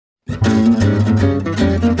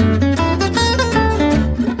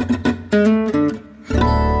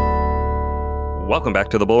Welcome back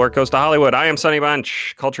to The Bulwark Goes to Hollywood. I am Sonny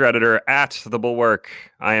Bunch, culture editor at The Bulwark.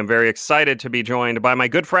 I am very excited to be joined by my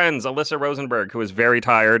good friends, Alyssa Rosenberg, who is very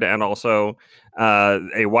tired and also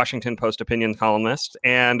a Washington Post opinion columnist,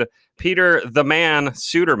 and Peter the Man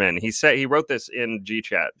Suderman. He wrote this in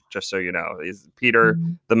GChat, just so you know. He's Peter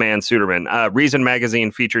the Man Suderman, Reason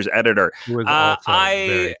Magazine features editor. Who is also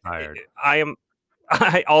very tired.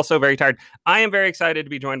 I also very tired. I am very excited to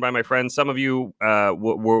be joined by my friends. Some of you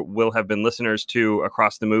will have been listeners to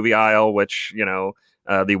Across the Movie Aisle, which, you know,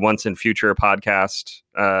 the Once and Future podcast,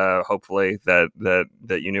 hopefully that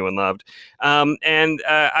you knew and loved. I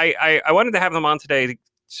wanted to have them on today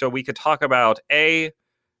so we could talk about A,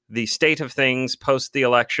 the state of things post the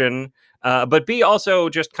election, but B, also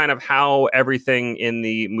just kind of how everything in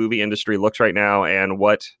the movie industry looks right now and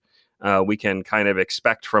what we can kind of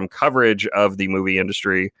expect from coverage of the movie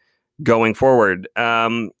industry going forward.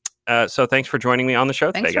 So thanks for joining me on the show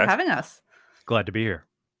today, guys. Thanks for having us. Glad to be here.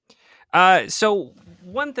 So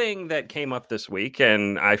one thing that came up this week,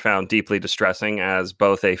 and I found deeply distressing as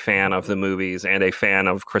both a fan of the movies and a fan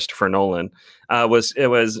of Christopher Nolan, was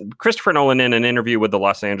Christopher Nolan in an interview with the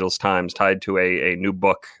Los Angeles Times tied to a new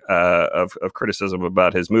book of criticism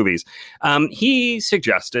about his movies. He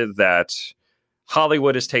suggested that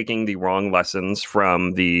Hollywood is taking the wrong lessons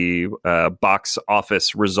from the box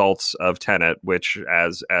office results of Tenet, which,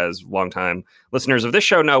 as longtime listeners of this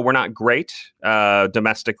show know, were not great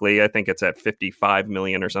domestically. I think it's at 55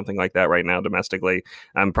 million or something like that right now domestically.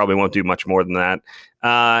 Probably won't do much more than that,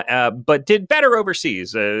 but did better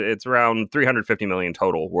overseas. It's around 350 million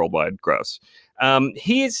total worldwide gross.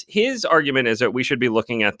 His argument is that we should be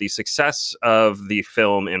looking at the success of the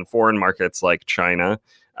film in foreign markets like China,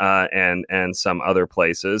 and some other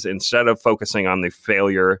places, instead of focusing on the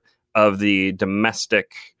failure of the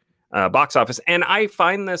domestic box office. And I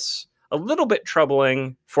find this a little bit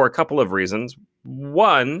troubling for a couple of reasons.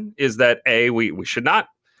 One is that A, we should not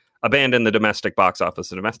abandon the domestic box office.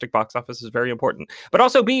 The domestic box office is very important. But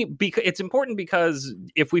also B, it's important because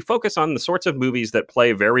if we focus on the sorts of movies that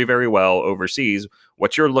play very, very well overseas,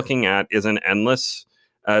 what you're looking at is an endless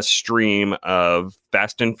stream of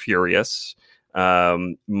Fast and Furious,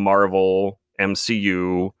 Marvel,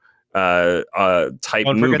 MCU type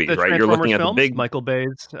movies, right? You're looking at films, the big Michael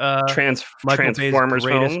Bay's Transformers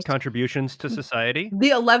films, contributions to society.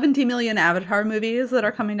 The 11 million Avatar movies that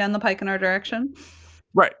are coming down the pike in our direction.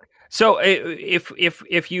 Right. So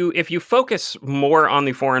if you focus more on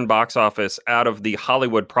the foreign box office out of the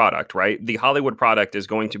Hollywood product, right? The Hollywood product is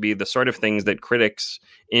going to be the sort of things that critics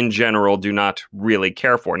in general do not really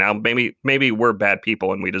care for. Now, maybe we're bad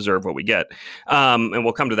people and we deserve what we get, and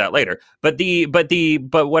we'll come to that later. But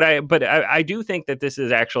I do think that this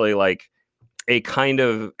is actually like a kind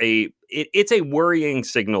of it's a worrying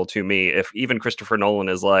signal to me if even Christopher Nolan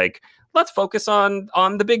is like, let's focus on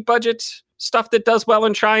the big budget stuff that does well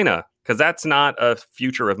in China, because that's not a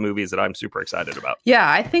future of movies that I'm super excited about. Yeah,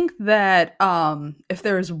 I think that if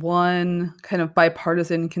there's one kind of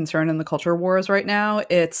bipartisan concern in the culture wars right now,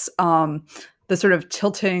 it's the sort of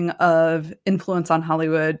tilting of influence on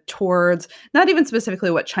Hollywood towards not even specifically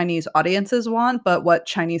what Chinese audiences want, but what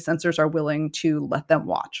Chinese censors are willing to let them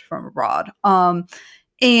watch from abroad.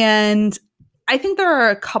 And I think there are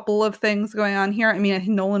a couple of things going on here. I mean, I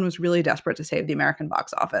think Nolan was really desperate to save the American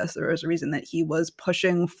box office. There was a reason that he was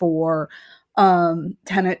pushing for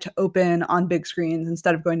Tenet to open on big screens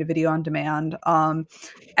instead of going to video on demand.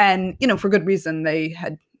 And, you know, for good reason. They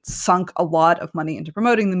had sunk a lot of money into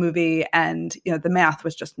promoting the movie, and, you know, the math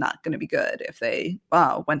was just not going to be good if they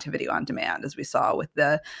went to video on demand, as we saw with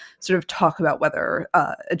the sort of talk about whether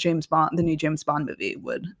the new James Bond movie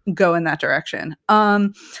would go in that direction.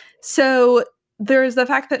 So there's the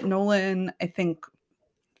fact that Nolan, I think,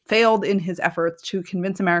 failed in his efforts to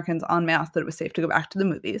convince Americans en masse that it was safe to go back to the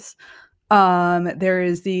movies. There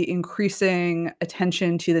is the increasing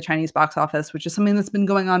attention to the Chinese box office, which is something that's been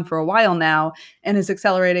going on for a while now and is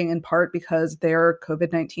accelerating in part because their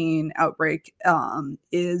COVID-19 outbreak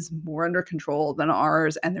is more under control than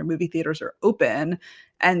ours, and their movie theaters are open.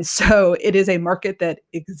 And so it is a market that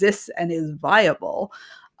exists and is viable.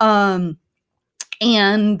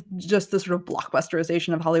 And just the sort of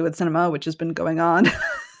blockbusterization of Hollywood cinema, which has been going on.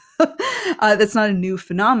 That's not a new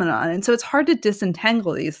phenomenon. And so it's hard to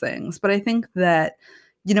disentangle these things. But I think that,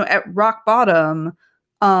 you know, at rock bottom,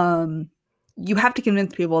 you have to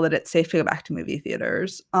convince people that it's safe to go back to movie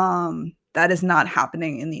theaters. That is not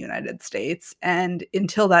happening in the United States. And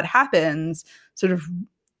until that happens, sort of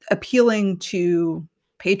appealing to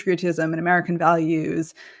patriotism and American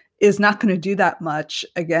values is not going to do that much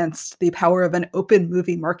against the power of an open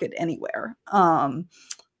movie market anywhere.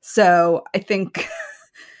 So I think,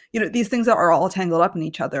 these things are all tangled up in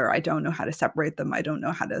each other. I don't know how to separate them. I don't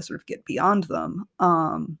know how to sort of get beyond them.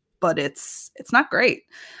 But it's not great.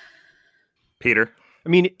 Peter? I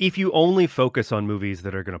mean, if you only focus on movies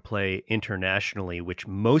that are going to play internationally, which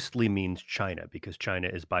mostly means China, because China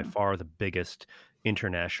is by far the biggest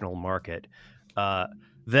international market,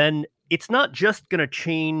 then it's not just going to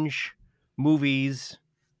change movies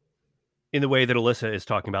in the way that Alyssa is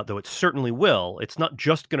talking about, though it certainly will. It's not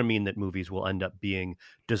just going to mean that movies will end up being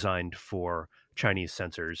designed for Chinese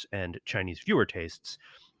censors and Chinese viewer tastes.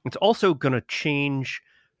 It's also going to change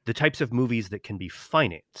the types of movies that can be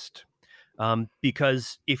financed.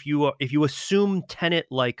 Because if you assume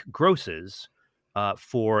Tenet-like grosses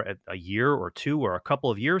for a year or two or a couple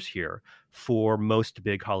of years here for most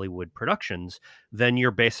big Hollywood productions, then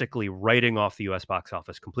you're basically writing off the U.S. box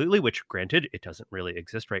office completely, which, granted, it doesn't really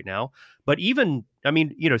exist right now. But even,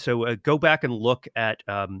 so go back and look at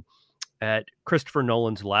Christopher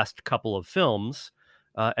Nolan's last couple of films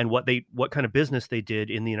and what kind of business they did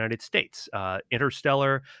in the United States.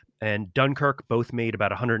 Interstellar and Dunkirk both made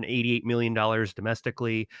about $188 million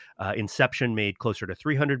domestically. Inception made closer to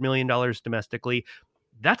 $300 million domestically.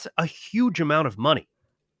 That's a huge amount of money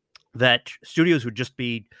that studios would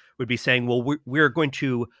be saying, well, we're going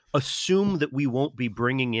to assume that we won't be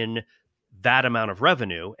bringing in that amount of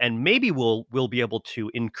revenue, and maybe we'll be able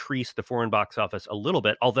to increase the foreign box office a little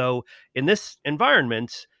bit. Although in this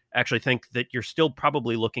environment, I actually think that you're still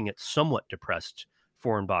probably looking at somewhat depressed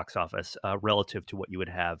foreign box office relative to what you would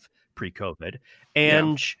have pre-COVID.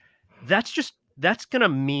 And that's going to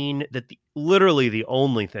mean that literally the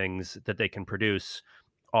only things that they can produce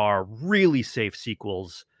are really safe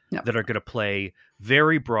sequels that are going to play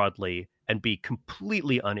very broadly and be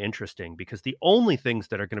completely uninteresting, because the only things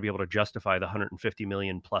that are going to be able to justify the 150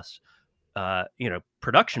 million plus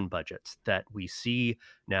production budgets that we see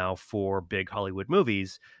now for big Hollywood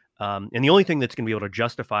movies, and the only thing that's going to be able to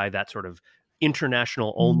justify that sort of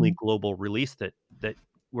international only global release that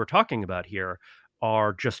we're talking about here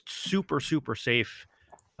are just super, super safe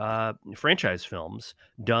franchise films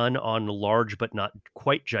done on large but not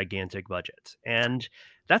quite gigantic budgets. And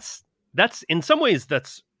that's in some ways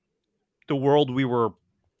that's the world we were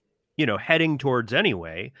heading towards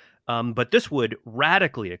anyway, but this would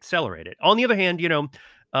radically accelerate it. On the other hand,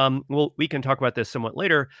 we can talk about this somewhat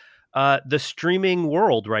later. The streaming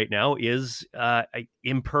world right now is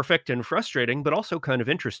imperfect and frustrating, but also kind of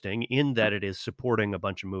interesting in that it is supporting a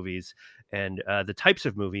bunch of movies and the types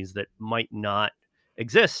of movies that might not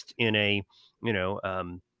exist in a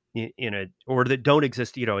or that don't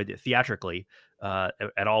exist theatrically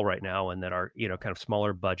at all right now, and that are kind of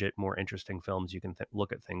smaller budget, more interesting films. You can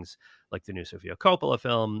look at things like the new Sofia Coppola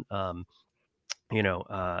film.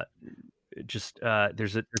 There's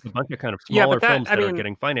a bunch of kind of smaller films that are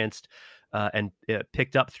getting financed and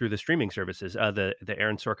picked up through the streaming services. The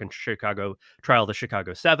Aaron Sorkin Chicago Trial, the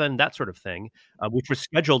Chicago 7, that sort of thing, which was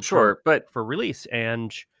scheduled for release.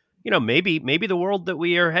 And maybe the world that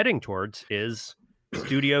we are heading towards is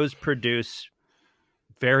studios produce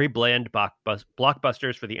very bland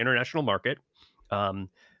blockbusters for the international market.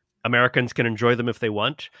 Americans can enjoy them if they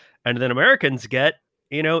want, and then Americans get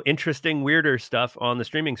interesting, weirder stuff on the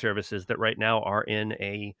streaming services that right now are in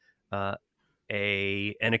an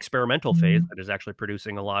experimental phase that is actually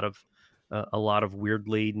producing a lot of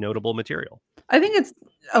weirdly notable material. I think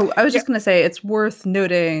I was just going to say, it's worth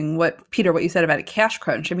noting what you said about a cash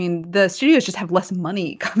crunch. I mean, the studios just have less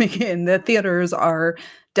money coming in. The theaters are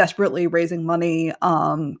desperately raising money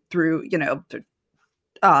through,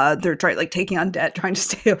 they're taking on debt, trying to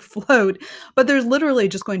stay afloat, but there's literally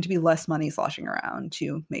just going to be less money sloshing around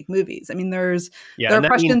to make movies. I mean, there are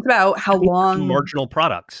questions about how long marginal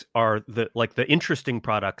products are the interesting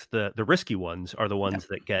products, the risky ones are the ones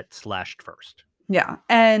that get slashed first. Yeah.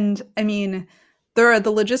 And I mean, there are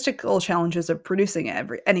the logistical challenges of producing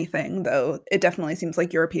anything, though it definitely seems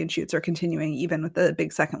like European shoots are continuing even with the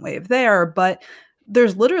big second wave there, but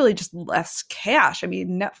there's literally just less cash. I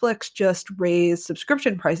mean, Netflix just raised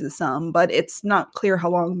subscription prices some, but it's not clear how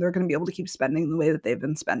long they're going to be able to keep spending the way that they've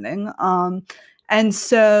been spending. And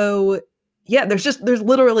so, there's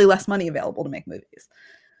literally less money available to make movies.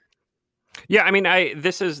 Yeah, I mean,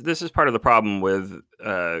 this is part of the problem with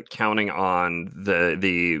counting on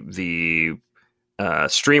the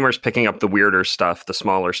streamers picking up the weirder stuff, the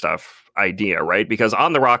smaller stuff idea, right? Because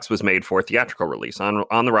On the Rocks was made for theatrical release.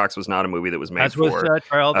 On the Rocks was not a movie that was made for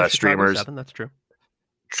Trial of the streamers. Chicago 7, that's true.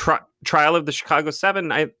 Trial of the Chicago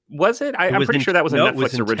 7. I'm pretty sure that was a it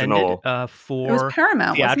was Netflix intended, original. It was for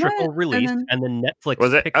Paramount, wasn't theatrical it? release, And and then Netflix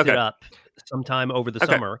Was it? picked Okay. it up sometime over the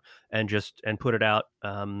Okay. summer and put it out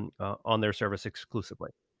on their service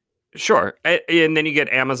exclusively. Sure. And then you get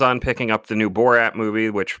Amazon picking up the new Borat movie,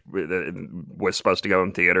 which was supposed to go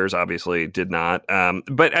in theaters, obviously did not.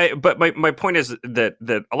 But my point is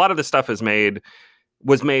that a lot of this stuff was made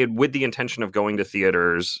with the intention of going to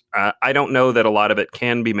theaters. I don't know that a lot of it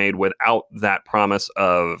can be made without that promise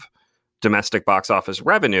of domestic box office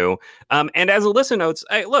revenue. And as Alyssa notes,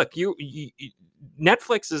 look,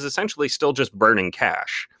 Netflix is essentially still just burning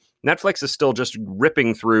cash. Netflix is still just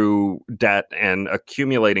ripping through debt and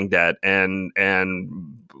accumulating debt and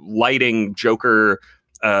lighting Joker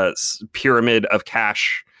pyramid of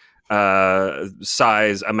cash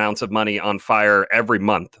size amounts of money on fire every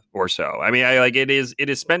month or so. I mean, it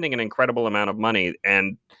is spending an incredible amount of money,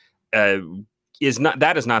 and is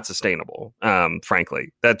not sustainable.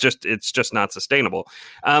 Frankly, it's just not sustainable.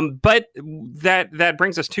 But that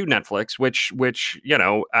brings us to Netflix, which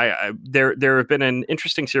there have been an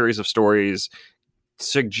interesting series of stories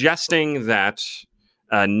suggesting that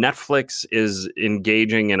Netflix is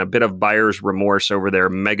engaging in a bit of buyer's remorse over their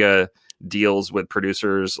mega deals with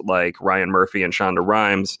producers like Ryan Murphy and Shonda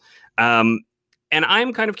Rhimes. And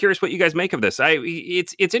I'm kind of curious what you guys make of this.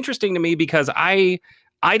 It's interesting to me because I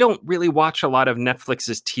don't really watch a lot of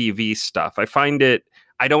Netflix's TV stuff. I find it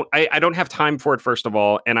I don't have time for it, first of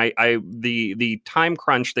all, and the time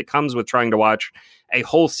crunch that comes with trying to watch a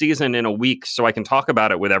whole season in a week so I can talk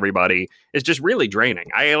about it with everybody is just really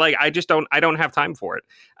draining. I don't have time for it.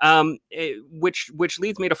 Which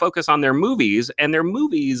leads me to focus on their movies, and their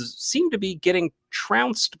movies seem to be getting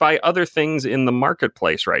trounced by other things in the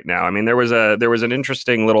marketplace right now. I mean, there was an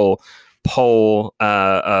interesting little poll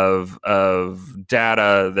of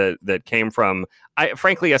data that came from,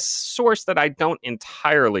 frankly, a source that I don't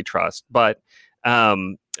entirely trust, but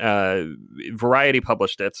Variety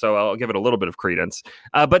published it, so I'll give it a little bit of credence.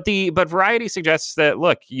 But Variety suggests that,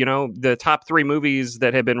 look, the top 3 movies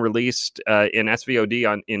that have been released in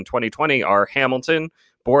SVOD in 2020 are Hamilton,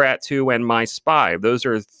 Borat 2, and My Spy. Those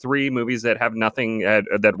are 3 movies that have nothing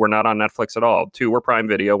that were not on Netflix at all. 2 were Prime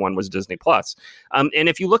Video, 1 was Disney Plus. And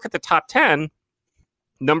if you look at the top 10,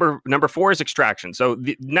 number 4 is Extraction. So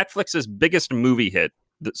Netflix's biggest movie hit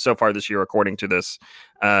so far this year, according to this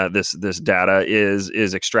data,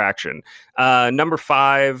 is Extraction. Number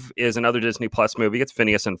 5 is another Disney Plus movie. It's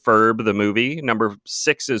Phineas and Ferb, the movie. Number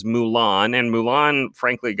 6 is Mulan, and Mulan,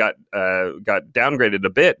 frankly, got downgraded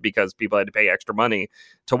a bit because people had to pay extra money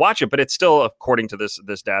to watch it. But it's still, according to this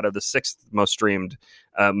data, the 6th most streamed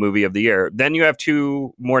movie of the year. Then you have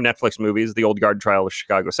 2 more Netflix movies: The Old Guard Trial of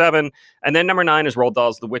Chicago 7, and then number 9 is Roald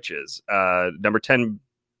Dahl's The Witches. Number 10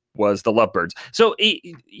 was The Lovebirds. So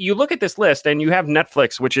you look at this list and you have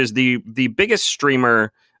Netflix, which is the biggest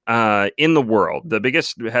streamer in the world,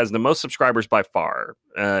 has the most subscribers by far.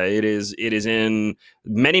 It is in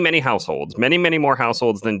many households, many more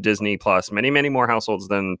households than Disney Plus, many more households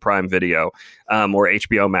than Prime Video, or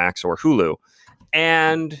HBO Max or Hulu.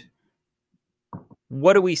 And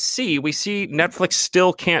what do we see? We see Netflix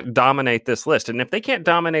still can't dominate this list. And if they can't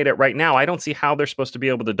dominate it right now, I don't see how they're supposed to be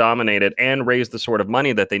able to dominate it and raise the sort of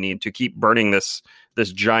money that they need to keep burning this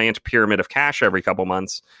giant pyramid of cash every couple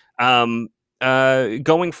months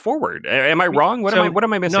going forward. Am I wrong? What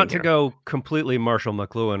am I missing Not to here? go completely Marshall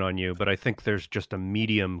McLuhan on you, but I think there's just a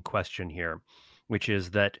medium question here, which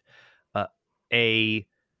is that a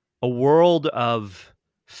world of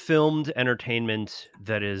filmed entertainment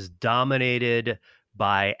that is dominated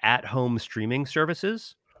by at-home streaming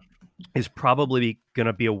services is probably going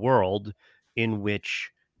to be a world in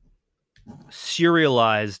which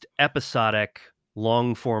serialized, episodic,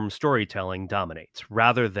 long-form storytelling dominates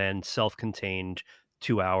rather than self-contained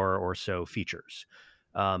 2-hour or so features.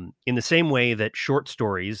 In the same way that short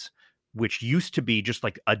stories, which used to be just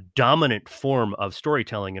like a dominant form of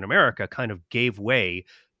storytelling in America, kind of gave way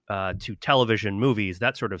to television, movies,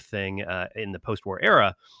 that sort of thing in the post-war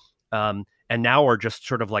era, and now are just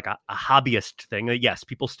sort of like a hobbyist thing. Yes,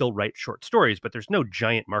 people still write short stories, but there's no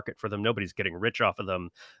giant market for them. Nobody's getting rich off of them.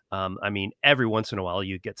 I mean, every once in a while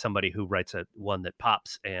you get somebody who writes one that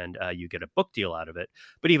pops and you get a book deal out of it.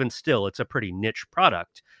 But even still, it's a pretty niche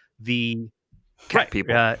product. People.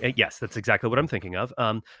 Yes, that's exactly what I'm thinking of.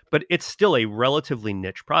 But it's still a relatively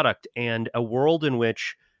niche product, and a world in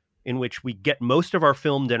which we get most of our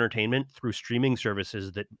filmed entertainment through streaming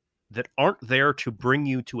services that aren't there to bring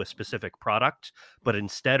you to a specific product, but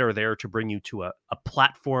instead are there to bring you to a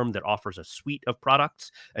platform that offers a suite of products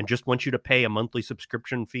and just wants you to pay a monthly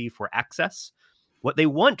subscription fee for access. What they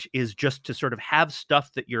want is just to sort of have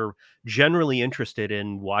stuff that you're generally interested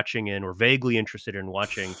in watching in or vaguely interested in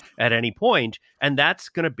watching at any point. And that's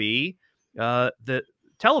going to be the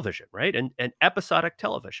television, right? And episodic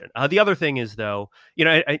television. The other thing is, though,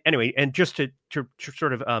 anyway, and just to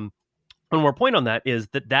sort of one more point on that is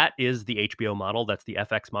that is the HBO model. That's the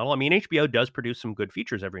FX model. I mean, HBO does produce some good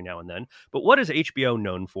features every now and then, but what is HBO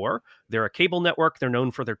known for? They're a cable network. They're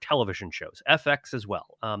known for their television shows, FX as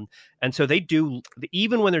well. And so they do,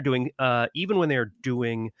 even when they're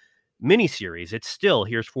doing miniseries, it's still,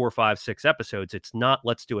 here's 4, 5, 6 episodes. It's not,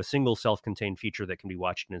 let's do a single self-contained feature that can be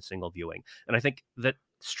watched in a single viewing. And I think that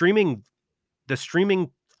the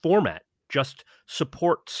streaming format just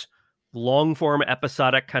supports long form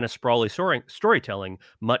episodic kind of sprawly storytelling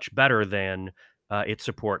much better than it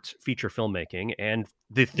supports feature filmmaking. And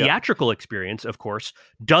the theatrical experience, of course,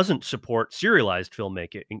 doesn't support serialized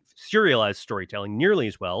filmmaking, serialized storytelling nearly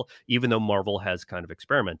as well, even though Marvel has kind of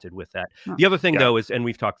experimented with that. The other thing, though, is, and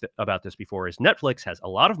we've talked about this before, is Netflix has a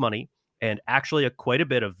lot of money and actually quite a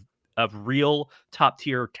bit of real top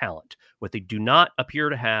tier talent. What they do not appear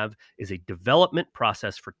to have is a development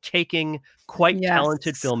process for taking quite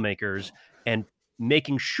talented filmmakers and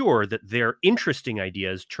making sure that their interesting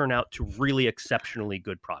ideas turn out to really exceptionally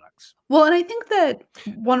good products. Well, and I think that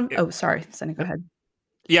sorry, Sunny, go ahead.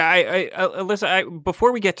 Yeah, Alyssa,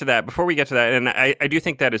 before we get to that, and I do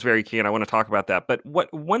think that is very key, and I want to talk about that. But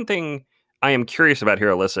one thing I am curious about here,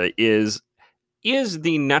 Alyssa, is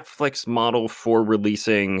the Netflix model for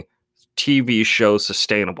releasing TV shows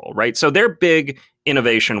sustainable, right? So their big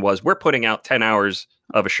innovation was, we're putting out 10 hours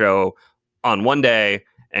of a show on one day,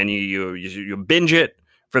 and you binge it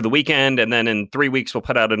for the weekend, and then in 3 weeks we'll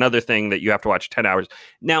put out another thing that you have to watch 10 hours.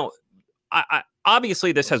 Now,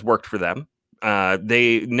 obviously this has worked for them.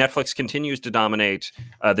 Netflix continues to dominate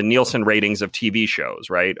the Nielsen ratings of TV shows,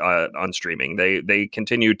 right? On streaming, they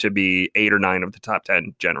continue to be 8 or 9 of the top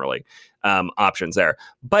 10 generally options there.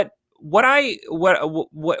 But what I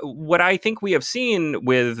think we have seen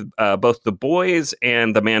with both The Boys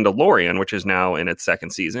and The Mandalorian, which is now in its second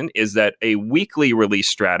season, is that a weekly release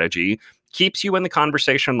strategy keeps you in the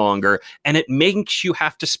conversation longer, and it makes you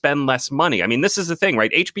have to spend less money. I mean, this is the thing,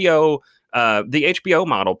 right? HBO, the HBO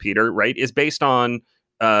model, Peter, right, is based on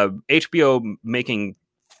HBO making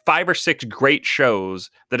 5 or 6 great shows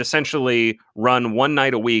that essentially run one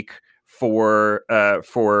night a week for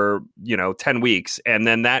 10 weeks, and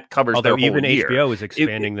then that covers their whole year. Although even HBO is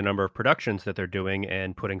expanding the number of productions that they're doing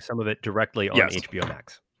and putting some of it directly on HBO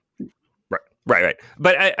Max. Right.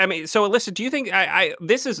 But I mean, so Alyssa, do you think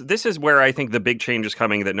this is where I think the big change is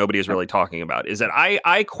coming that nobody is really talking about, is that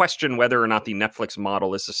I question whether or not the Netflix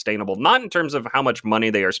model is sustainable, not in terms of how much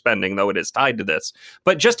money they are spending, though it is tied to this,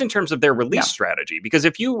 but just in terms of their release strategy. Because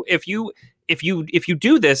if you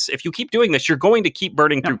do this, if you keep doing this, you're going to keep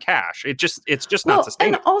burning through cash. It's just not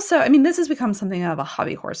sustainable. And also, I mean, this has become something of a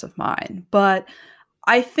hobby horse of mine, but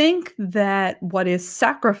I think that what is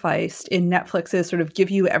sacrificed in Netflix's sort of give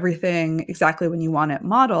you everything exactly when you want it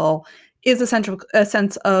model is a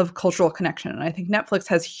sense of cultural connection. And I think Netflix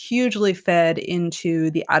has hugely fed into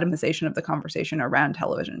the atomization of the conversation around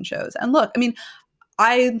television shows. And look, I mean,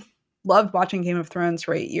 I loved watching Game of Thrones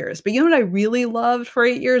for 8 years. But you know what I really loved for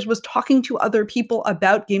 8 years was talking to other people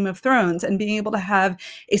about Game of Thrones and being able to have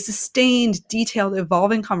a sustained, detailed,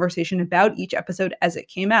 evolving conversation about each episode as it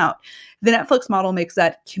came out. The Netflix model makes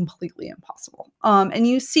that completely impossible. And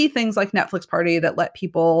you see things like Netflix Party that let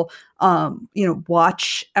people,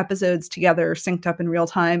 watch episodes together, synced up in real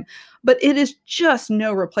time. But it is just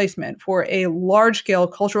no replacement for a large-scale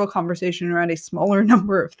cultural conversation around a smaller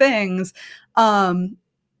number of things.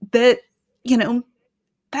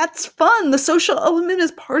 That's fun. The social element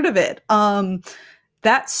is part of it.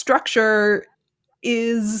 That structure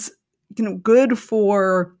is, good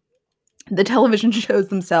for the television shows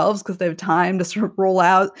themselves because they have time to sort of roll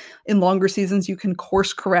out in longer seasons. You can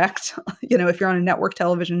course correct, if you're on a network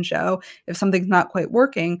television show, if something's not quite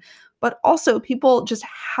working. But also people just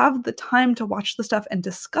have the time to watch the stuff and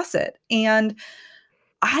discuss it. And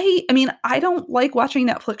I don't like watching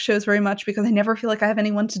Netflix shows very much because I never feel like I have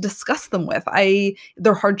anyone to discuss them with.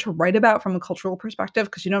 They're hard to write about from a cultural perspective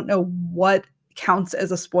because you don't know what counts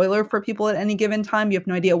as a spoiler for people at any given time. You have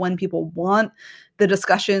no idea when people want the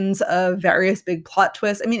discussions of various big plot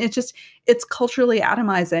twists. I mean, it's culturally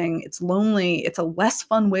atomizing. It's lonely. It's a less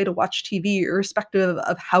fun way to watch TV, irrespective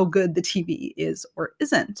of how good the TV is or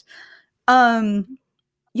isn't.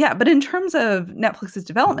 Yeah, but in terms of Netflix's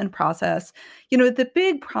development process, the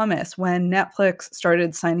big promise when Netflix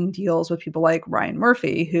started signing deals with people like Ryan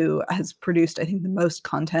Murphy, who has produced, I think, the most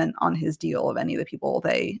content on his deal of any of the people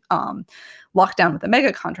they locked down with the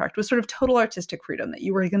mega contract, was sort of total artistic freedom, that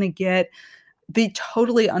you were going to get the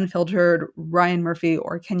totally unfiltered Ryan Murphy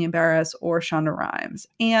or Kenya Barris or Shonda Rhimes.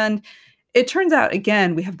 And it turns out,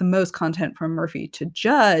 again, we have the most content from Murphy to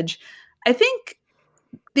judge. I think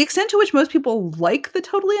the extent to which most people like the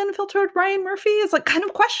totally unfiltered Ryan Murphy is like kind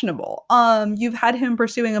of questionable. You've had him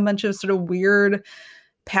pursuing a bunch of sort of weird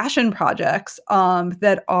passion projects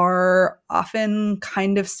that are often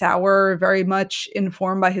kind of sour, very much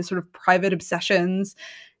informed by his sort of private obsessions,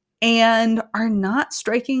 and are not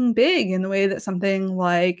striking big in the way that something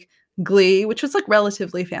like Glee, which was like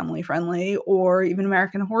relatively family friendly, or even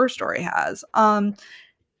American Horror Story has.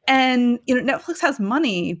 And Netflix has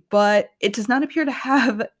money, but it does not appear to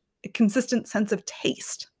have a consistent sense of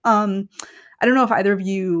taste. I don't know if either of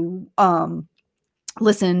you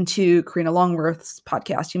listen to Karina Longworth's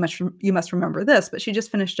podcast. You must remember this, but she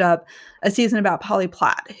just finished up a season about Polly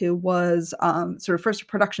Platt, who was sort of first a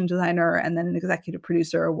production designer and then an executive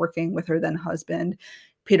producer, working with her then husband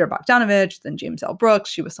Peter Bogdanovich, then James L. Brooks.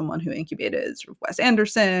 She was someone who incubated sort of Wes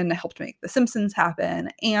Anderson, helped make The Simpsons happen,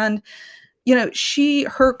 and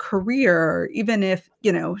her career, even if,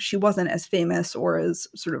 she wasn't as famous or as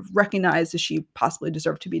sort of recognized as she possibly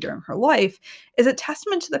deserved to be during her life, is a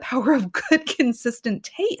testament to the power of good, consistent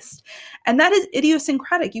taste. And that is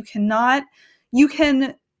idiosyncratic. You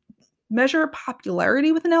can measure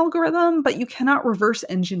popularity with an algorithm, but you cannot reverse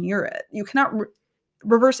engineer it. You cannot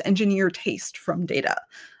reverse engineer taste from data.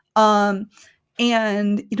 And,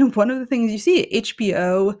 one of the things you see,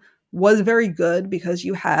 HBO was very good because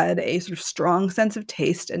you had a sort of strong sense of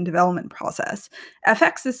taste and development process.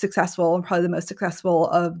 FX is successful, and probably the most successful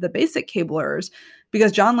of the basic cablers,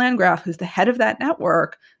 because John Landgraf, who's the head of that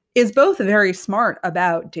network, is both very smart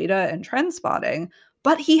about data and trend spotting,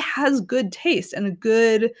 but he has good taste and a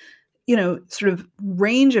good, sort of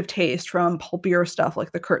range of taste, from pulpier stuff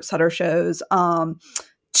like the Kurt Sutter shows,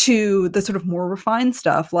 to the sort of more refined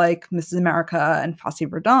stuff like Mrs. America and Fosse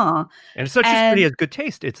Verdon. And it's not just that he has good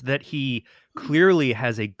taste, it's that he clearly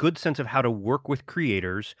has a good sense of how to work with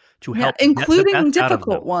creators to help including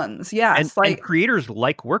difficult ones. Yes. And creators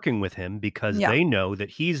like working with him because they know that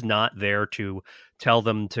he's not there to tell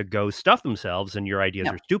them to go stuff themselves and your ideas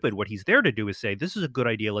are stupid. What he's there to do is say, this is a good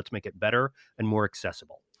idea, let's make it better and more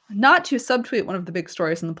accessible. Not to subtweet one of the big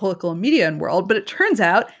stories in the political and media world, but it turns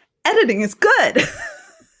out editing is good.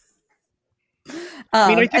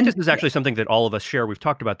 I think this is actually something that all of us share. We've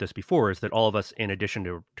talked about this before, is that all of us, in addition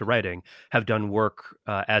to writing, have done work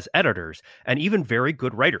as editors, and even very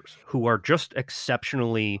good writers who are just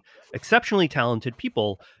exceptionally talented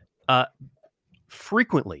people,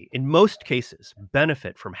 frequently, in most cases,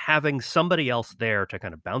 benefit from having somebody else there to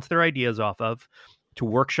kind of bounce their ideas off of, to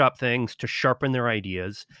workshop things, to sharpen their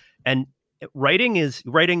ideas. And writing is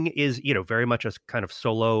very much a kind of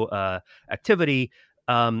solo activity,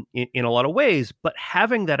 in a lot of ways, but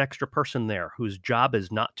having that extra person there whose job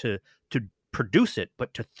is not to produce it,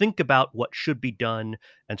 but to think about what should be done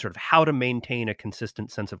and sort of how to maintain a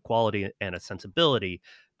consistent sense of quality and a sensibility,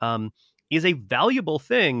 is a valuable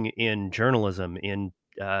thing in journalism, in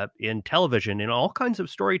television, in all kinds of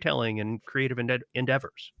storytelling and creative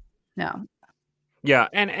endeavors. Yeah,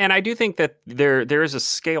 and I do think that there is a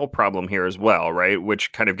scale problem here as well, right?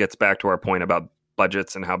 Which kind of gets back to our point about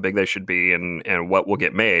budgets and how big they should be and what will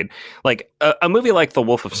get made. Like a movie like The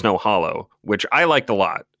Wolf of Snow Hollow, which I liked a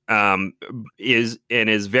lot, is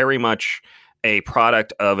very much a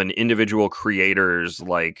product of an individual creator's,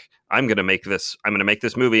 like, I'm going to make this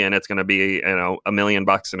movie and it's going to be, $1 million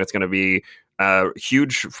and it's going to be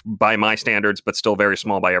huge by my standards, but still very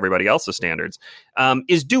small by everybody else's standards,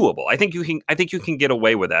 is doable. I think you can get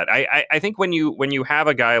away with that. I think when you have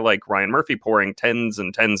a guy like Ryan Murphy pouring tens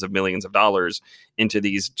and tens of millions of dollars into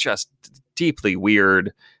these just deeply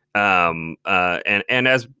weird, and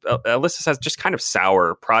as Alyssa says, just kind of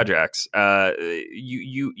sour projects,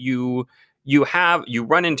 you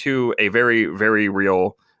run into a very, very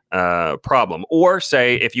real problem. Or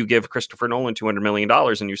say, if you give Christopher Nolan $200 million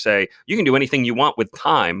and you say you can do anything you want with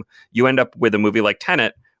time, you end up with a movie like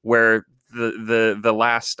Tenet, where the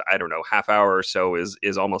last, I don't know, half hour or so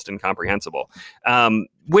is almost incomprehensible.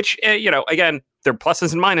 Which again, there are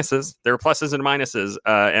pluses and minuses.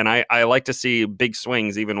 And I like to see big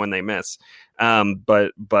swings even when they miss.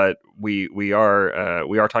 But we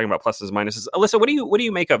are talking about pluses and minuses. Alyssa, what do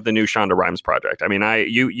you make of the new Shonda Rhimes project? I mean,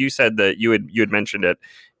 you said that you had mentioned it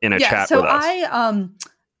in a chat with us.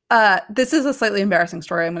 This is a slightly embarrassing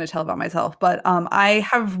story I'm going to tell about myself, but I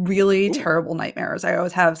have really terrible nightmares. I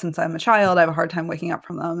always have since I'm a child. I have a hard time waking up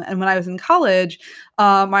from them. And when I was in college,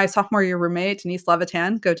 my sophomore year roommate, Denise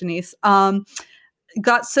Levitan, go Denise,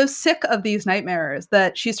 got so sick of these nightmares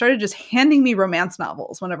that she started just handing me romance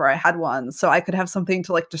novels whenever I had one, so I could have something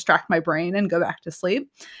to like distract my brain and go back to sleep.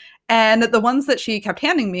 And the ones that she kept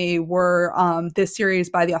handing me were this series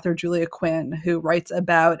by the author Julia Quinn, who writes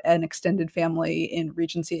about an extended family in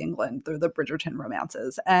Regency England. They're the Bridgerton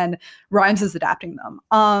romances, and Rhimes is adapting them.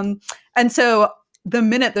 And so the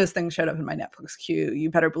minute those things showed up in my Netflix queue, you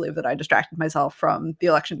better believe that I distracted myself from the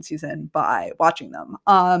election season by watching them.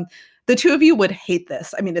 The two of you would hate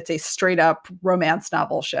this. I mean, it's a straight up romance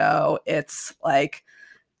novel show. It's like,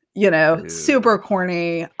 super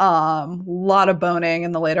corny, lot of boning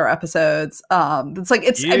in the later episodes. It's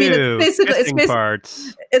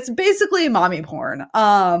basically mommy porn.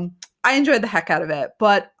 I enjoyed the heck out of it,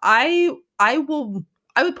 but I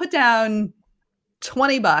would put down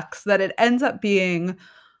 $20 that it ends up being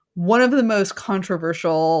one of the most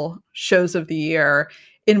controversial shows of the year,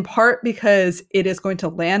 in part because it is going to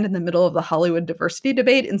land in the middle of the Hollywood diversity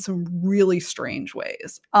debate in some really strange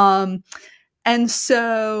ways. And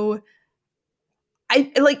so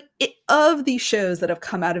I like it, of these shows that have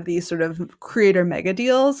come out of these sort of creator mega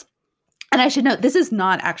deals. And I should note, this is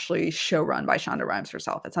not actually show run by Shonda Rhimes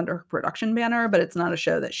herself. It's under her production banner, but it's not a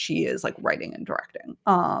show that she is like writing and directing.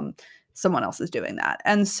 Someone else is doing that.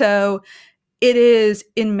 And so it is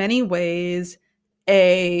in many ways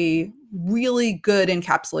a really good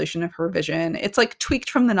encapsulation of her vision. It's like tweaked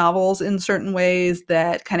from the novels in certain ways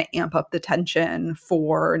that kind of amp up the tension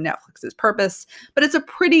for Netflix's purpose, but it's a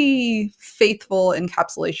pretty faithful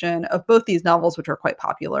encapsulation of both these novels, which are quite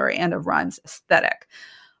popular, and of Rhimes' aesthetic.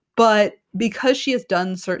 But because she has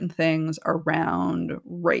done certain things around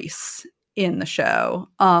race in the show,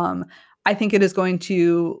 I think it is going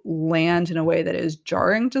to land in a way that is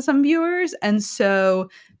jarring to some viewers. And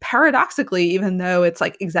so paradoxically, even though it's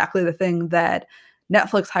like exactly the thing that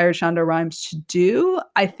Netflix hired Shonda Rhimes to do,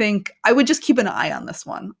 I think I would just keep an eye on this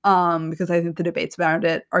one, because I think the debates around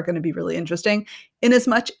it are going to be really interesting, in as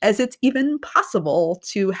much as it's even possible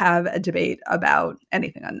to have a debate about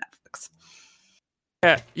anything on Netflix.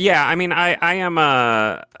 Yeah. I mean, I am.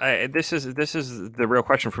 This is the real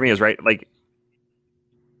question for me. Is right. Like,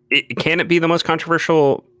 can it be the most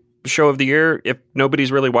controversial show of the year if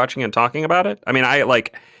nobody's really watching and talking about it? I mean, I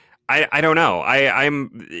don't know.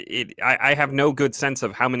 I have no good sense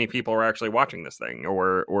of how many people are actually watching this thing,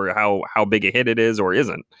 or how big a hit it is or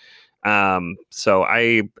isn't. So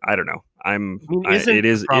I don't know. It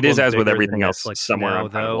is as with everything else. Somewhere I'm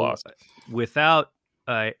kind of lost. Without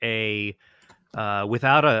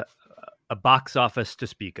a box office to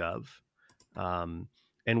speak of,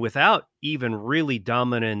 and without even really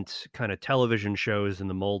dominant kind of television shows in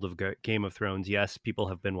the mold of Game of Thrones. Yes, people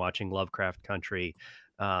have been watching Lovecraft Country.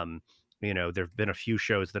 There have been a few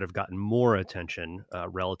shows that have gotten more attention,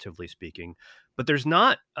 relatively speaking, but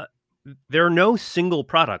there are no single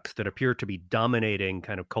products that appear to be dominating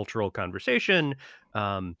kind of cultural conversation.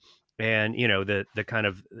 And, the kind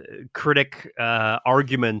of critic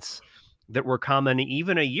arguments that were common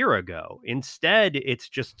even a year ago. Instead, it's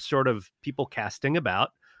just sort of people casting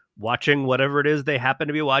about, watching whatever it is they happen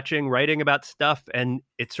to be watching, writing about stuff, and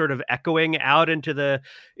it's sort of echoing out into the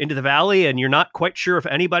valley, and you're not quite sure if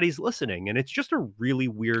anybody's listening. And it's just a really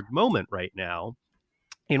weird moment right now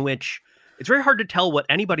in which it's very hard to tell what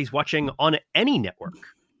anybody's watching on any network.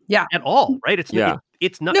 Yeah. At all, right? It's not.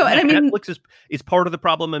 No, and I mean, Netflix is part of the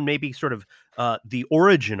problem and maybe sort of the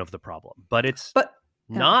origin of the problem, but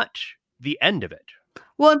not the end of it.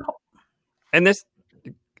 Well, and this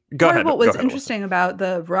what was interesting about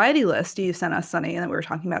the variety list you sent us, Sunny, and that we were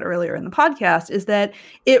talking about earlier in the podcast, is that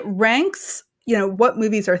it ranks, what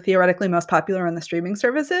movies are theoretically most popular on the streaming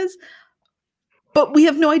services, but we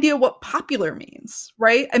have no idea what popular means,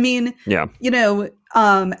 right? I mean,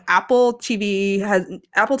 Apple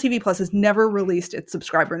TV Plus has never released its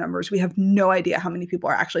subscriber numbers. We have no idea how many people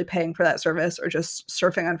are actually paying for that service or just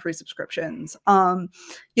surfing on free subscriptions.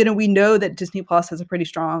 We know that Disney Plus has a pretty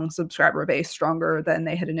strong subscriber base, stronger than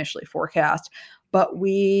they had initially forecast, but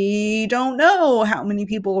we don't know how many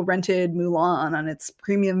people rented Mulan on its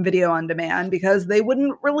premium video on demand because they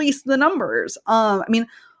wouldn't release the numbers.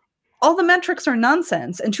 All the metrics are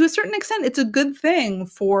nonsense. And to a certain extent, it's a good thing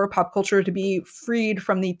for pop culture to be freed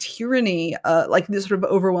from the tyranny, like this sort of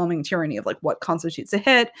overwhelming tyranny of like what constitutes a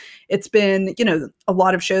hit. It's been, a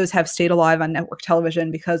lot of shows have stayed alive on network television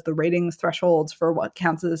because the ratings thresholds for what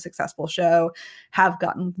counts as a successful show have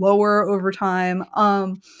gotten lower over time.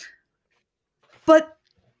 But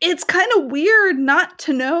it's kind of weird not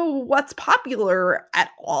to know what's popular at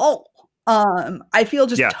all. I feel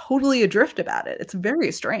just totally adrift about it. It's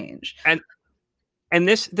very strange. And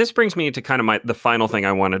this brings me to kind of the final thing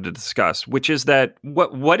I wanted to discuss, which is that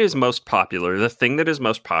what is most popular, the thing that is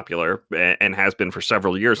most popular and has been for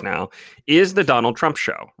several years now, is the Donald Trump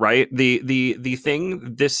show, right? The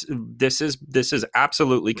thing this is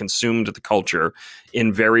absolutely consumed the culture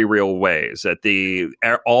in very real ways.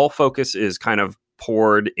 That all focus is kind of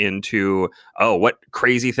poured into, oh, what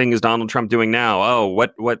crazy thing is Donald Trump doing now? Oh,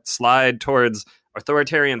 what slide towards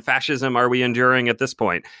authoritarian fascism are we enduring at this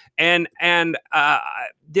point? And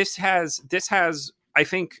this has I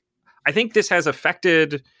think this has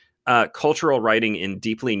affected cultural writing in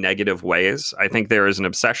deeply negative ways. I think there is an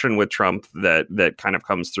obsession with Trump that kind of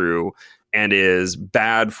comes through and is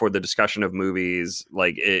bad for the discussion of movies.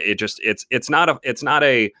 Like it's not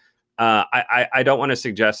a I don't want to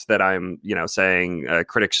suggest that I'm, saying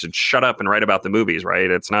critics should shut up and write about the movies, right?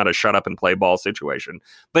 It's not a shut up and play ball situation,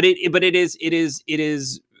 but it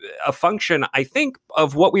is a function, I think,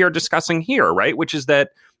 of what we are discussing here, right? Which is that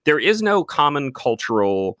there is no common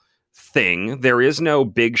cultural thing. There is no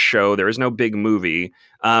big show. There is no big movie.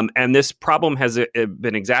 And this problem has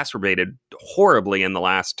been exacerbated horribly in the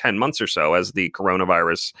last 10 months or so as the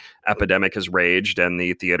coronavirus epidemic has raged and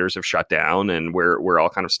the theaters have shut down and we're all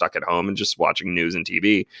kind of stuck at home and just watching news and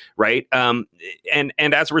TV, right? And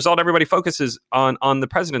as a result, everybody focuses on the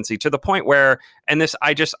presidency to the point where, and this,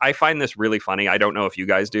 I find this really funny. I don't know if you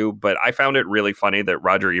guys do, but I found it really funny that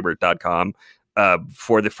RogerEbert.com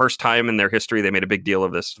for the first time in their history, they made a big deal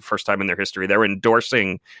of this. The first time in their history, they're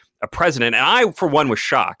endorsing a president, and I, for one, was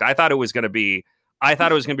shocked. I thought it was going to be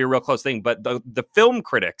a real close thing. But the film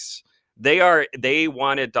critics, they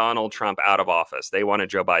wanted Donald Trump out of office. They wanted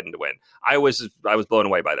Joe Biden to win. I was blown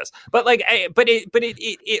away by this. But like, I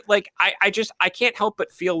can't help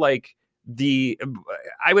but feel like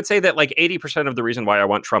I would say that like 80% of the reason why I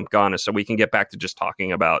want Trump gone is so we can get back to just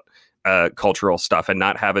talking about cultural stuff and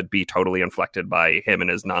not have it be totally inflected by him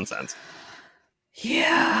and his nonsense.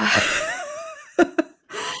 Yeah.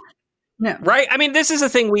 No. Right. I mean, this is a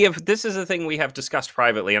thing we have discussed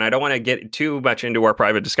privately, and I don't want to get too much into our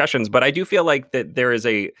private discussions, but I do feel like that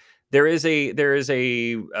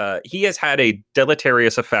he has had a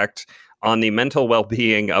deleterious effect on the mental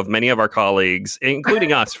well-being of many of our colleagues,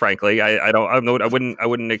 including us. Frankly, I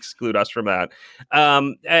wouldn't exclude us from that.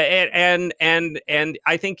 And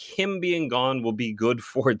I think him being gone will be good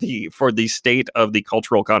for the state of the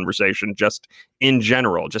cultural conversation, just in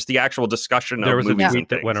general, just the actual discussion. There of was movies a tweet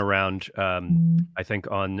that went around, I think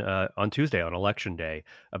on Tuesday, on Election Day,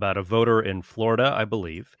 about a voter in Florida, I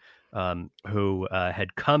believe, who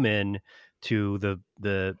had come in to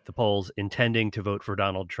the polls intending to vote for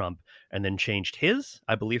Donald Trump and then changed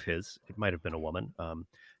it might have been a woman,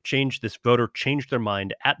 changed their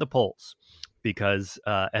mind at the polls because,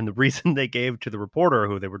 and the reason they gave to the reporter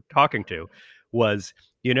who they were talking to was,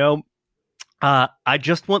 I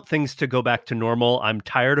just want things to go back to normal. I'm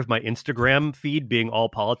tired of my Instagram feed being all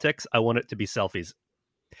politics. I want it to be selfies.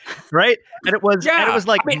 Right. And it was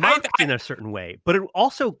like marked in a certain way, but it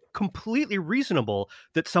also completely reasonable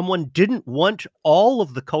that someone didn't want all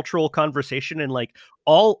of the cultural conversation and like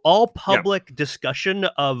all public discussion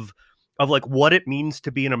of like what it means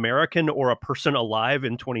to be an American or a person alive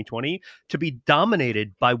in 2020 to be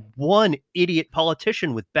dominated by one idiot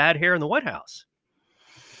politician with bad hair in the White House.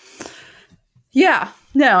 Yeah,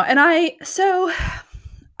 no. And I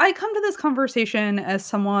come to this conversation as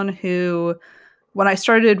someone who, when I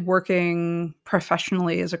started working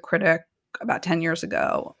professionally as a critic about 10 years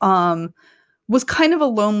ago, was kind of a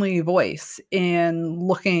lonely voice in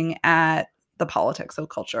looking at the politics of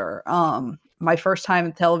culture. My first time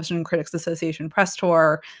at the Television Critics Association press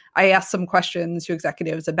tour, I asked some questions to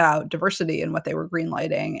executives about diversity and what they were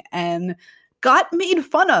greenlighting, and got made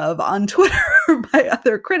fun of on Twitter by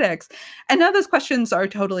other critics. And now those questions are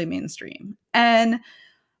totally mainstream. And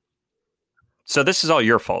so this is all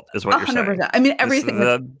your fault, is what 100%. You're saying. I mean, everything.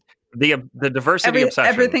 The diversity obsession.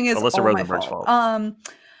 Everything is Alyssa all Rosenberg's my fault.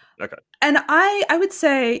 Okay. And I would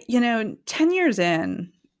say, 10 years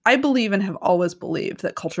in, I believe and have always believed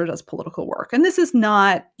that culture does political work. And this is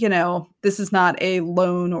not, a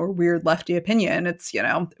lone or weird lefty opinion. It's,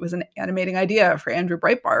 it was an animating idea for Andrew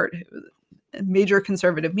Breitbart, who was a major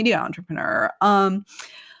conservative media entrepreneur. But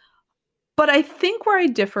I think where I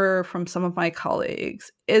differ from some of my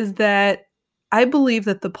colleagues is that I believe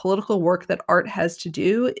that the political work that art has to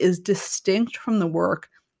do is distinct from the work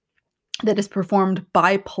that is performed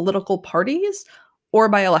by political parties or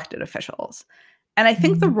by elected officials. And I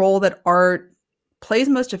think the role that art plays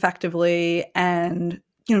most effectively and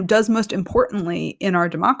does most importantly in our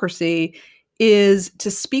democracy is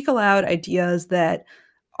to speak aloud ideas that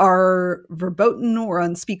are verboten or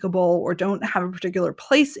unspeakable or don't have a particular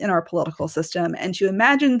place in our political system, and to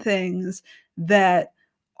imagine things that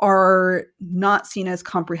are not seen as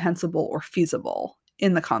comprehensible or feasible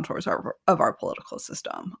in the contours of our political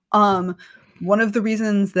system. One of the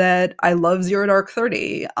reasons that I love Zero Dark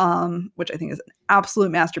 30, which I think is an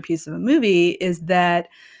absolute masterpiece of a movie, is that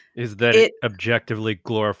it objectively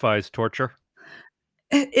glorifies torture.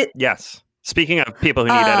 Yes. Speaking of people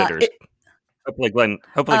who need editors, hopefully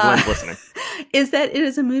Glenn's listening. Is that it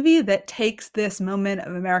is a movie that takes this moment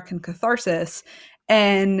of American catharsis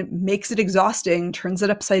and makes it exhausting, turns it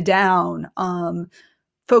upside down,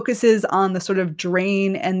 focuses on the sort of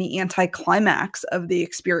drain and the anticlimax of the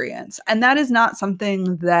experience. And that is not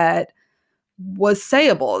something that was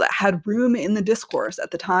sayable, that had room in the discourse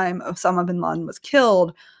at the time Osama bin Laden was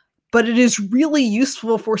killed, but it is really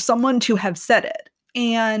useful for someone to have said it.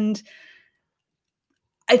 And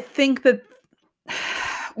I think that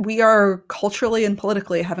we are culturally and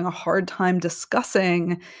politically having a hard time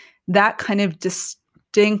discussing that kind of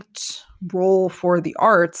distinct role for the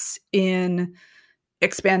arts in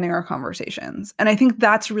expanding our conversations. And I think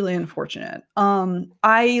that's really unfortunate.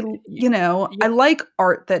 I like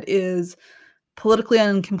art that is politically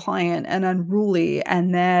uncompliant and unruly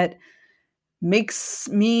and that makes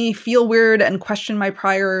me feel weird and question my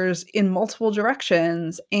priors in multiple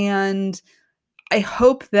directions. And I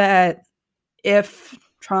hope that if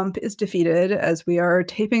Trump is defeated, as we are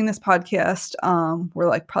taping this podcast, we're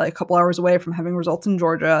like probably a couple hours away from having results in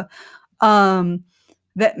Georgia,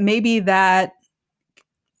 that maybe that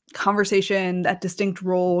conversation, that distinct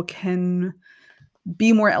role can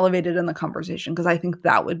be more elevated in the conversation, because I think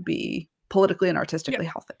that would be politically and artistically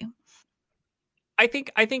healthy. I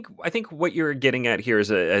think what you're getting at here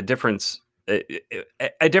is a difference,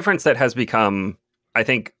 a difference that has become, I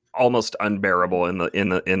think, almost unbearable in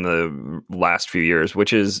the last few years,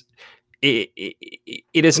 which is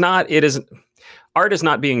art is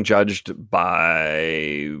not being judged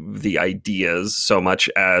by the ideas so much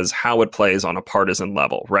as how it plays on a partisan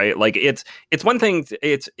level, right? Like it's one thing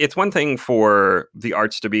for the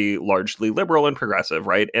arts to be largely liberal and progressive,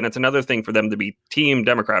 right? And it's another thing for them to be team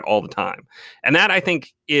Democrat all the time. And that I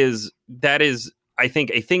think is a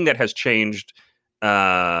thing that has changed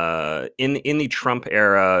in the Trump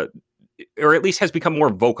era, or at least has become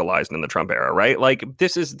more vocalized in the Trump era, right? Like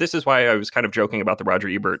this is why I was kind of joking about the Roger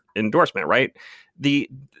Ebert endorsement, right? I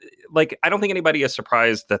don't think anybody is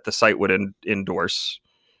surprised that the site would endorse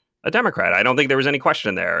a Democrat. I don't think there was any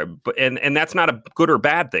question there, but and that's not a good or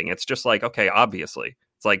bad thing. It's just like, okay, obviously,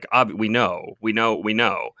 it's like we know.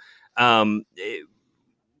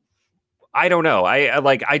 I don't know. I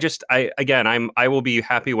will be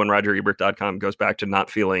happy when RogerEbert.com goes back to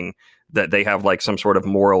not feeling that they have like some sort of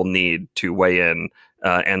moral need to weigh in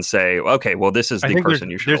and say, okay, well, this is the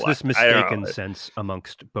person you should elect. There's this mistaken sense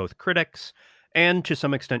amongst both critics and to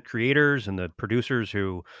some extent creators and the producers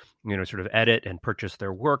who, sort of edit and purchase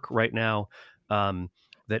their work right now,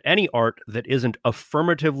 that any art that isn't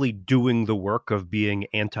affirmatively doing the work of being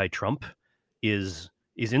anti-Trump is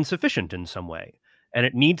insufficient in some way. And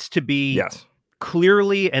it needs to be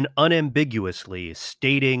clearly and unambiguously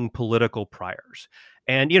stating political priors.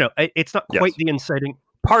 And, it's not quite the inciting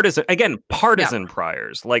partisan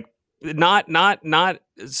priors, like not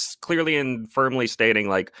clearly and firmly stating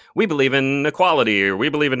like we believe in equality or we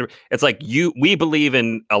believe in, it's like we believe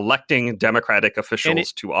in electing Democratic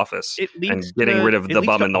officials to office and getting rid of the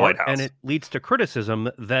bum in the White House. And it leads to criticism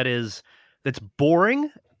that's boring,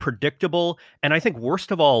 predictable, and I think worst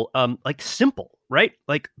of all, like simple, right?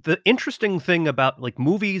 Like the interesting thing about like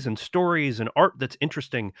movies and stories and art that's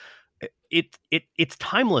interesting, it's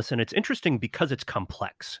timeless and it's interesting because it's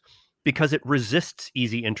complex, because it resists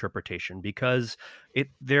easy interpretation, because you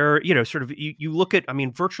look at,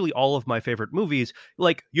 virtually all of my favorite movies,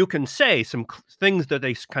 like you can say some things that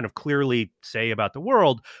they kind of clearly say about the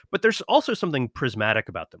world, but there's also something prismatic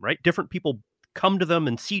about them, right? Different people come to them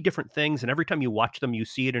and see different things, and every time you watch them you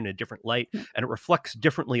see it in a different light, and it reflects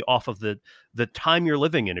differently off of the time you're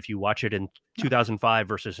living in if you watch it in 2005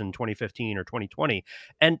 versus in 2015 or 2020.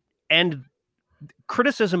 And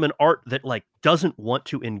criticism in art that like doesn't want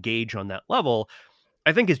to engage on that level,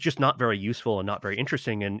 I think is just not very useful and not very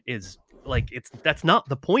interesting, and is like that's not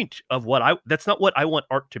the point of that's not what I want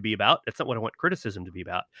art to be about. That's not what I want criticism to be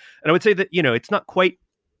about. And I would say that it's not quite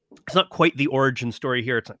the origin story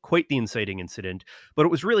here. It's not quite the inciting incident, but it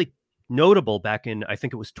was really notable back in, I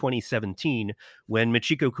think it was 2017, when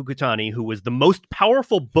Michiko Kukutani, who was the most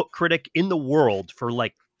powerful book critic in the world for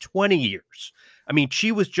like 20 years, I mean,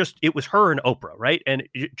 it was her and Oprah, right? And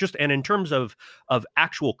in terms of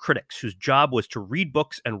actual critics whose job was to read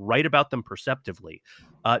books and write about them perceptively,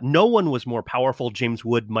 no one was more powerful. James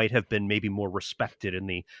Wood might have been maybe more respected in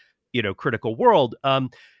the, critical world.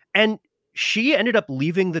 And she ended up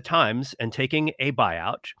leaving the Times and taking a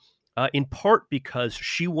buyout, in part because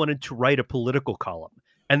she wanted to write a political column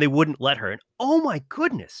and they wouldn't let her. And oh my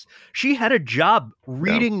goodness, she had a job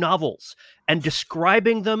reading novels and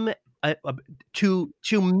describing them to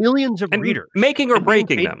millions of and readers, making or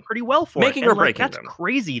breaking them pretty well for making it. And or breaking that's them.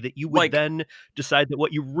 crazy that you would then decide that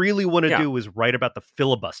what you really want to do is write about the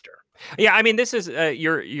filibuster. Yeah, I mean, this is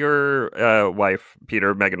your wife,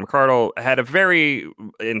 Peter, Meghan McArdle, had a very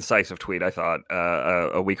incisive tweet, I thought,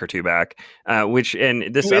 a week or two back, which,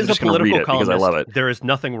 and this, I'm just going to read it because I love it. There is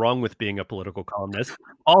nothing wrong with being a political columnist.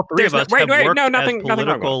 All three of us have worked as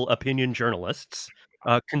political opinion journalists,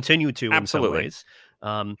 continue to in some ways.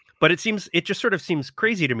 But it just sort of seems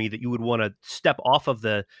crazy to me that you would want to step off of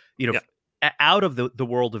the, out of the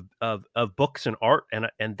world of books and art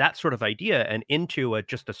and that sort of idea and into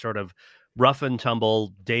just a sort of rough and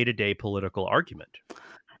tumble day-to-day political argument.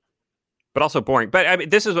 But also boring. But I mean,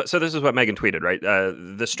 this is what Meghan tweeted, right?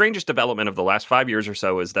 The strangest development of the last 5 years or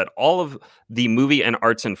so is that all of the movie and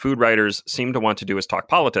arts and food writers seem to want to do is talk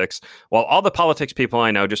politics, while all the politics people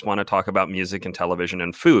I know just want to talk about music and television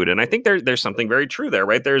and food. And I think there's something very true there,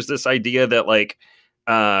 right? There's this idea that like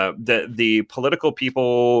that the political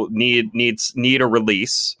people need a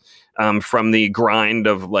release from the grind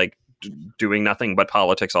of like doing nothing but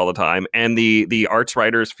politics all the time, and the arts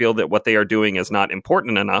writers feel that what they are doing is not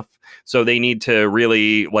important enough, so they need to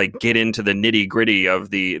really like get into the nitty gritty of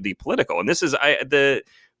the political. And this is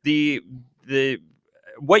the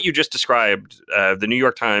what you just described, the New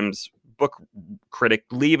York Times book critic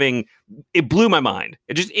leaving, it blew my mind.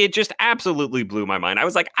 It just absolutely blew my mind. I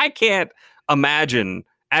was like, I can't imagine,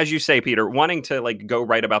 as you say, Peter, wanting to like go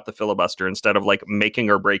write about the filibuster instead of like making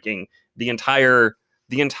or breaking the entire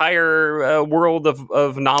world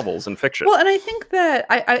of novels and fiction. Well, and I think that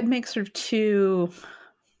I'd make sort of two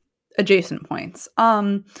adjacent points.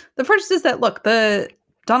 The first is that, look, the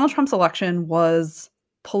Donald Trump's election was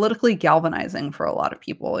politically galvanizing for a lot of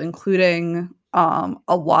people, including a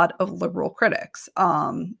lot of liberal critics.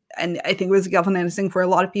 And I think it was galvanizing for a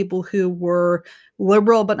lot of people who were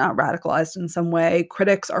liberal but not radicalized in some way.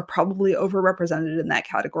 Critics are probably overrepresented in that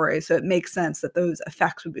category, so it makes sense that those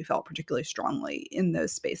effects would be felt particularly strongly in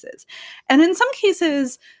those spaces. And in some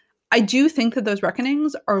cases, I do think that those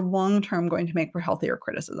reckonings are long-term going to make for healthier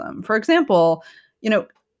criticism. For example,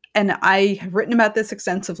 and I have written about this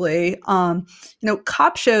extensively,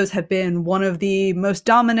 cop shows have been one of the most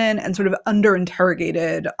dominant and sort of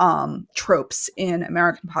under-interrogated tropes in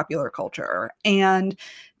American popular culture. And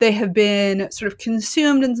they have been sort of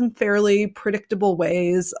consumed in some fairly predictable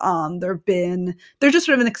ways. They're just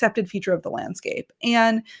sort of an accepted feature of the landscape.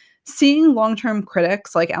 And seeing long-term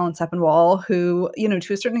critics like Alan Sepinwall, who,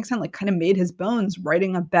 to a certain extent, like kind of made his bones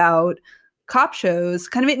writing about cop shows,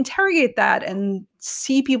 kind of interrogate that and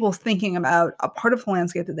see people thinking about a part of the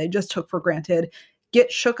landscape that they just took for granted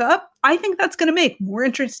get shook up. I think that's going to make more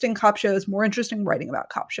interesting cop shows, more interesting writing about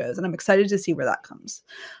cop shows, and I'm excited to see where that comes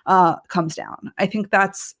down. I think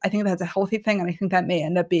that's a healthy thing, and I think that may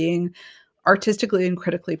end up being artistically and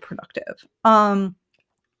critically productive. And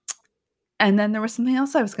then there was something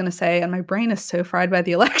else I was going to say, and my brain is so fried by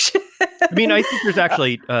the election. I mean, I think there's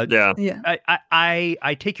actually, yeah.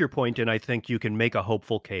 I take your point, and I think you can make a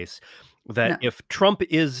hopeful case that if Trump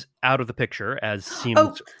is out of the picture, as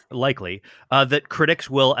seems likely, that critics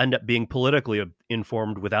will end up being politically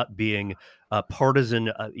informed without being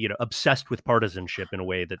partisan, obsessed with partisanship in a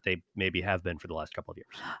way that they maybe have been for the last couple of years.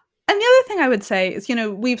 And the other thing I would say is,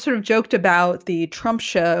 we've sort of joked about the Trump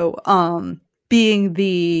show being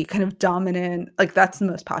the kind of dominant, like that's the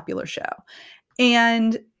most popular show.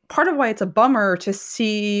 And part of why it's a bummer to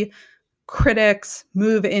see critics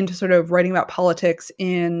move into sort of writing about politics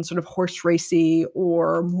in sort of horse racy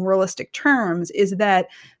or moralistic terms is that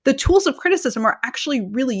the tools of criticism are actually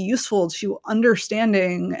really useful to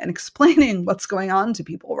understanding and explaining what's going on to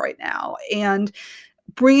people right now. And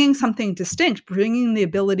bringing something distinct, bringing the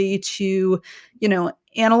ability to,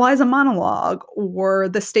 analyze a monologue or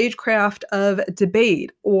the stagecraft of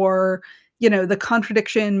debate or, the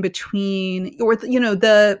contradiction between, or,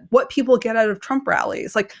 what people get out of Trump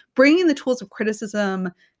rallies, like bringing the tools of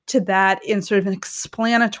criticism to that in sort of an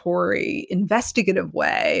explanatory, investigative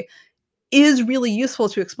way is really useful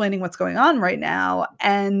to explaining what's going on right now.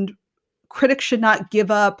 And critics should not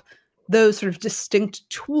give up those sort of distinct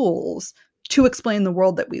tools to explain the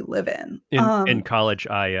world that we live in. In college,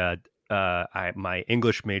 I my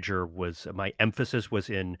English major my emphasis was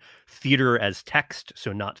in theater as text,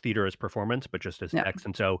 so not theater as performance, but just as text.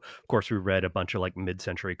 And so, of course, we read a bunch of like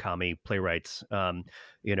mid-century commie playwrights, and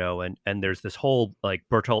there's this whole like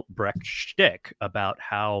Bertolt Brecht shtick about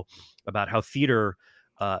how theater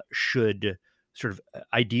should sort of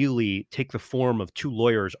ideally take the form of two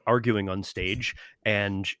lawyers arguing on stage,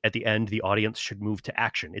 and at the end the audience should move to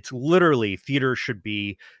action. It's literally, theater should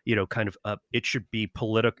be kind of it should be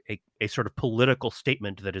a sort of political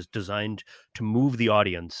statement that is designed to move the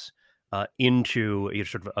audience into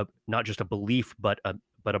sort of not just a belief, but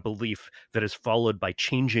a belief that is followed by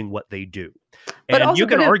changing what they do. And you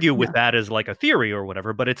can argue with that as like a theory or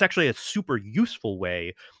whatever, but it's actually a super useful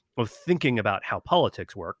way of thinking about how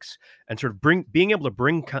politics works, and sort of being able to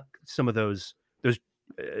bring some of those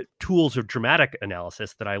tools of dramatic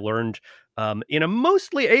analysis that I learned in a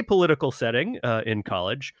mostly apolitical setting in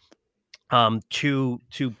college to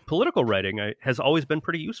political writing has always been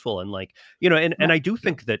pretty useful. And like, and I do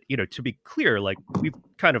think that, to be clear, like we've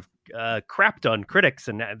kind of crapped on critics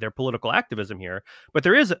and their political activism here, but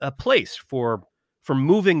there is a place for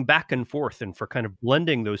moving back and forth and for kind of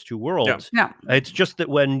blending those two worlds. Yeah. It's just that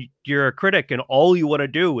when you're a critic and all you want to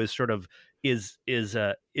do is sort of is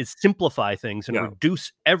simplify things and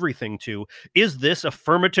reduce everything to, is this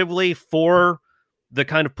affirmatively for the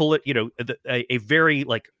kind of a very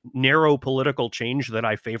like narrow political change that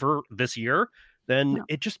I favor this year, then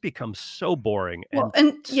it just becomes so boring. I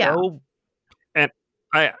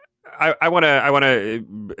want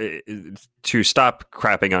to stop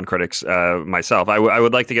crapping on critics myself. I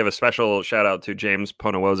would like to give a special shout out to James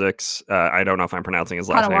Poniewozik. I don't know if I'm pronouncing his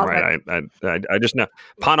last name right. I just know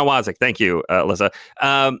Poniewozik. Thank you, Alyssa.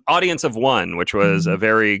 Audience of One, which was a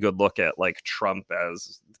very good look at like Trump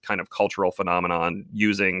as kind of cultural phenomenon,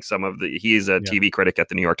 using some of he's a TV critic at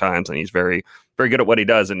the New York Times, and he's very, very good at what he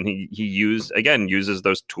does. And he uses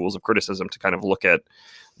those tools of criticism to kind of look at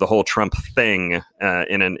the whole Trump thing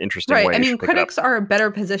in an interesting way. I mean, critics are better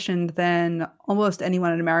positioned than almost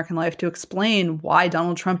anyone in American life to explain why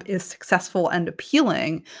Donald Trump is successful and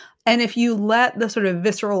appealing. And if you let the sort of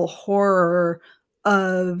visceral horror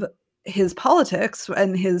of his politics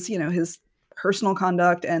and his personal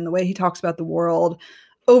conduct and the way he talks about the world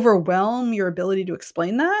overwhelm your ability to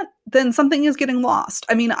explain that, then something is getting lost.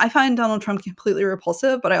 I mean, I find Donald Trump completely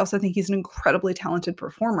repulsive, but I also think he's an incredibly talented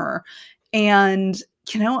performer. And,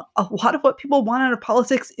 a lot of what people want out of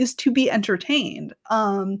politics is to be entertained.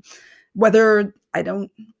 I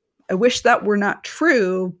wish that were not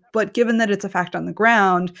true, but given that it's a fact on the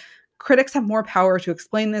ground, critics have more power to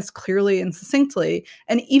explain this clearly and succinctly.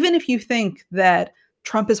 And even if you think that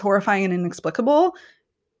Trump is horrifying and inexplicable,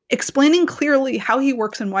 explaining clearly how he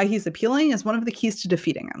works and why he's appealing is one of the keys to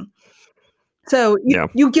defeating him. So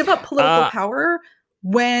you give up political power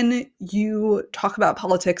when you talk about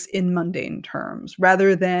politics in mundane terms,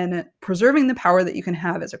 rather than preserving the power that you can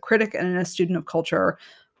have as a critic and a student of culture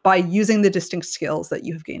by using the distinct skills that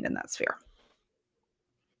you have gained in that sphere.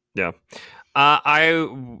 Yeah. I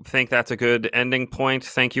think that's a good ending point.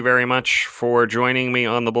 Thank you very much for joining me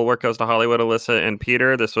on The Bulwark Goes to Hollywood, Alyssa and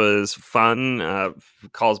Peter. This was fun.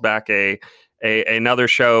 Calls back another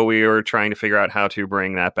show. We were trying to figure out how to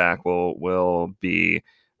bring that back. We'll keep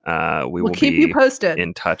you posted.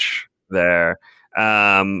 In touch there.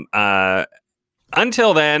 Until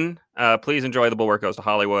then, please enjoy The Bulwark Goes to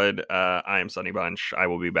Hollywood. I am Sonny Bunch. I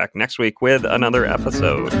will be back next week with another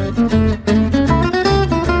episode.